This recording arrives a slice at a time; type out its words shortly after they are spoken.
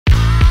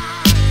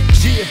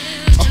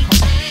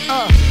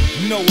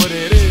know what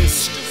it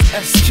is.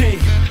 SK.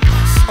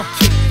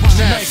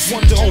 Ness.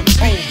 Wonder on the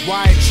beat.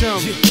 Wyatt Chum.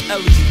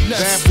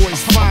 Bad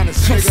Boy's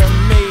finest, nigga.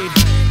 Made.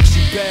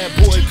 Bad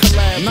Boy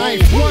collab.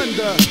 Ninth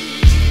Wonder.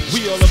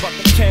 We all about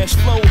the cash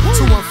flow.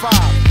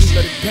 215.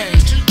 Let it bang.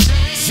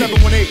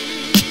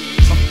 718.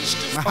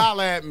 Now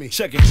holla at me.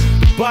 Check it.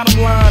 The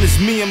bottom line is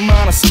me and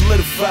mine are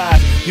solidified.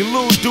 Your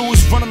little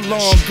dudes run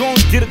along, go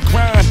and get a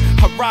grind.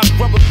 I rock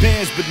rubber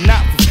bands, but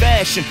not for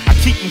fashion. I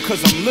keep them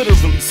cause I'm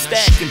literally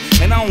stacking.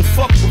 And I don't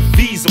fuck with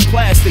V's or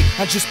plastic.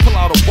 I just pull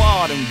out a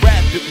wad and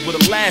wrap it with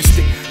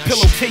elastic.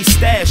 Pillowcase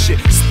stash it,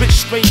 spit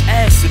straight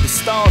acid. The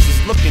stars is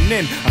looking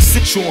in. I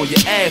sit you on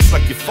your ass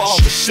like your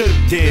father should've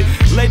did.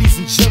 Ladies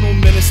and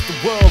gentlemen, it's the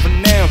world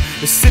renowned.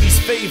 The city's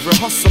favorite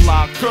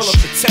hustler, curl up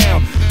the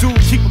town. Dude,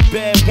 keep a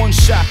bad one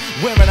shot,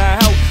 wearing her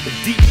out. The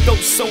deep throat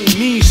so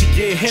mean she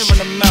get hair in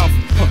the mouth.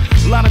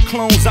 A lot of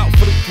clones out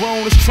for the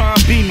throne, let's try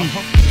and be me.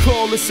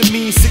 Call this a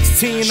mean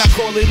 16, I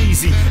call it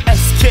easy.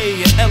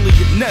 SK and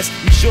Elliot Ness,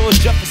 and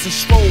George Jefferson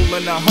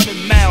strolling 100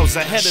 miles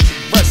ahead of the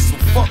rest. So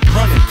fuck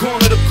running,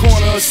 corner to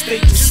corner,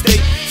 state to state,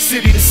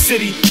 city to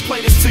city.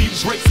 Play this till you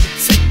break the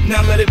tape.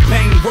 Now let it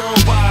bang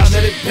worldwide,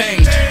 let it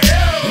bang.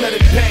 Let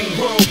it bang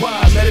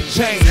worldwide, let it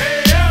bang.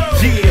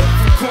 Yeah,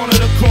 from corner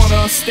to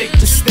corner, state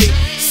to state,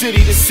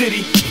 city to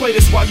city. Play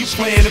this while you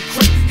playing the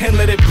crick. And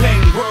let it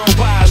bang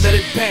worldwide, let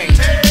it bang.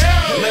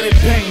 Let it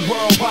bang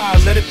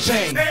worldwide, let it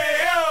bang.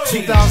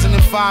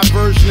 2005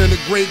 version of the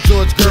great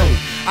George Gerwin.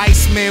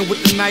 Iceman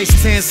with the nice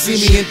tan, see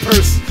me in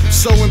person.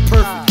 So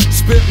imperfect,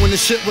 spit when the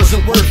shit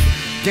wasn't worth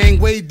it. Gang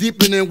way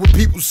deeper than what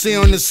people see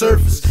on the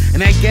surface.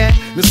 And that gap,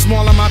 the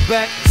small on my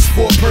back, is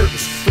for a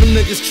purpose. For them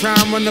niggas try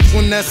and run up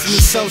on Ness in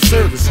the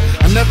self-service.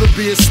 I'll never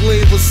be a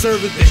slave or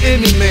servant to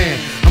any man.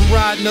 I'm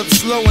riding up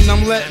slow and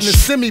I'm letting the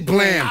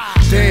semi-blam.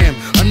 Damn,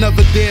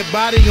 another dead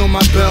body on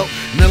my belt.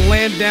 And then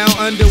laying down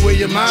under where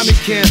your mommy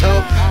can't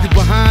help. You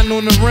behind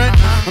on the rent?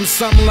 I'm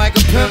something like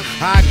a pimp.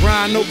 I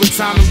grind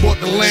overtime and bought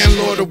the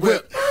landlord a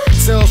whip.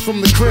 Sales from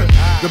the crib,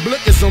 the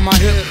blick is on my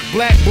hip.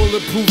 Black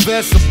bulletproof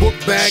vest, a book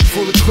bag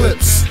full of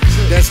clips.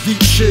 That's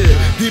deep shit,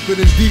 deeper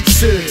than deep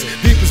six.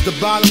 Deep as the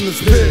bottomless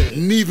pit,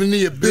 and even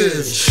the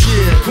abyss.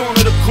 Shit.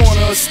 Corner to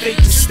corner, state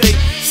to state,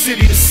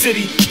 city to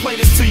city. Play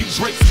this till you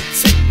break the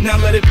tape. Now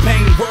let it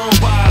bang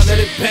worldwide, let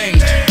it bang.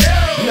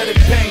 Let it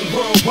bang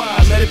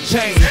worldwide, let it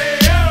bang.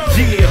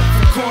 Yeah,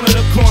 from corner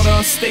to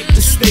corner, state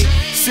to state,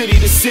 city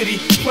to city.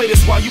 Play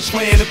this while you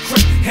playing the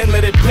crick. And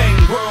let it bang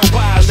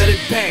worldwide, let it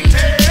bang.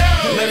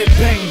 Let it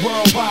bang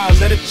worldwide,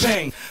 let it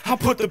bang. I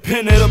put the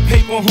pen to the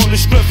paper on the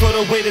strength of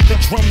the way that the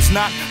drums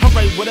knock. I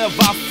write whatever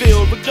I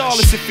feel,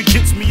 regardless if it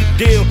gets me a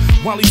deal.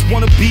 While these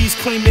wannabes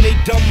claiming they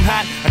dumb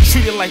hot, I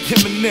treat it like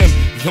him and them.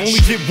 You only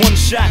get one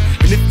shot,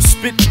 and if you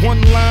spit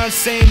one line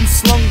saying you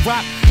slung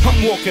rock, I'm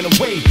walking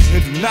away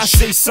and do not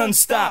say son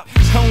stop.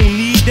 I don't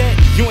need that,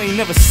 you ain't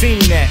never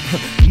seen that.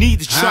 Need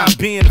to try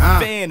being a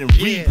fan and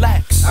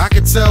relax. I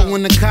could tell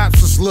when the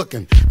cops was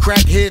looking.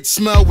 Crackhead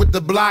smell with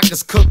the block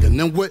is cooking.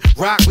 And with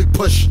rock we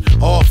pushing,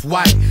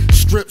 off-white.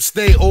 Strip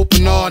stay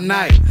open all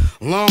night.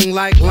 Long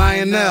like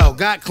Lionel,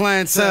 got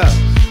clientele.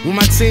 When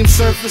my team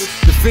surface,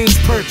 the fiends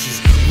purchase.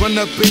 Run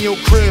up in your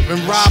crib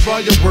and rob all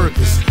your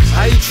workers.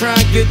 How you try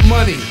and get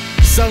money?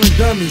 Selling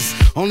dummies.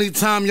 Only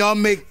time y'all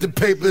make the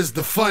paper is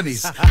the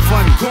funnies.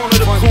 Funny. Corner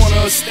to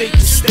corner, state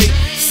to state,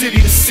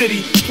 city to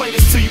city. Play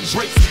this till you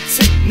break the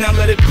tape. Now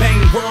let it bang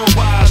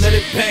worldwide, let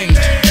it bang.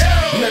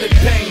 Let it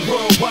bang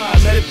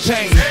worldwide, let it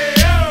bang.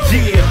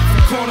 Yeah,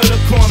 from corner to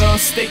corner,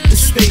 state to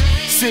state,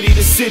 city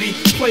to city.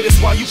 Play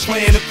this while you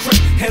playing the crick.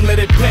 And let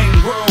it bang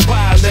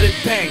worldwide, let it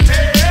bang.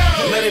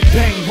 Let it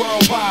bang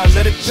worldwide,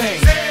 let it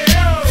bang.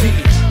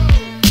 Yeah.